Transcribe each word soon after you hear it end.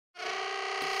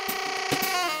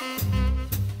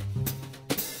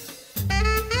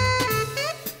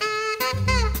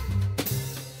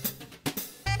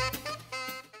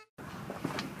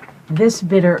This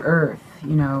Bitter Earth,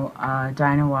 you know,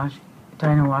 Dinah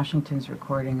Washington's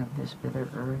recording of This Bitter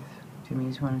Earth, to me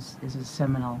is a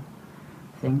seminal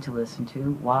thing to listen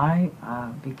to. Why?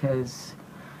 Because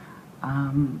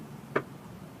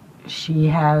she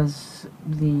has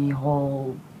the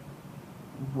whole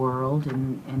world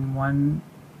in one,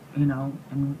 you know,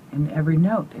 in every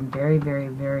note, in very, very,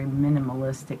 very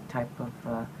minimalistic type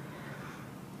of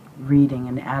reading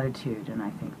and attitude, and I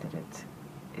think that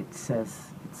it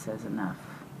says enough,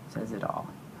 it says it all.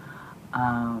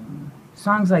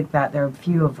 Songs like that, there are a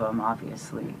few of them,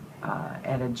 obviously.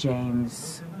 Etta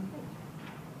James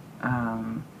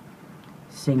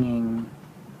singing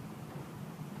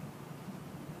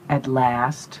At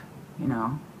Last, you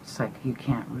know, it's like you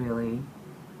can't really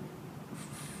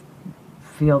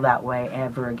feel that way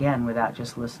ever again without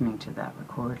just listening to that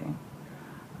recording.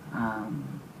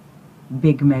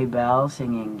 Big Maybelle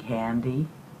singing Candy.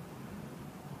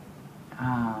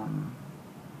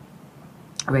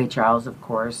 Ray Charles, of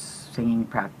course, singing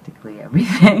practically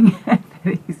everything that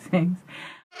he sings.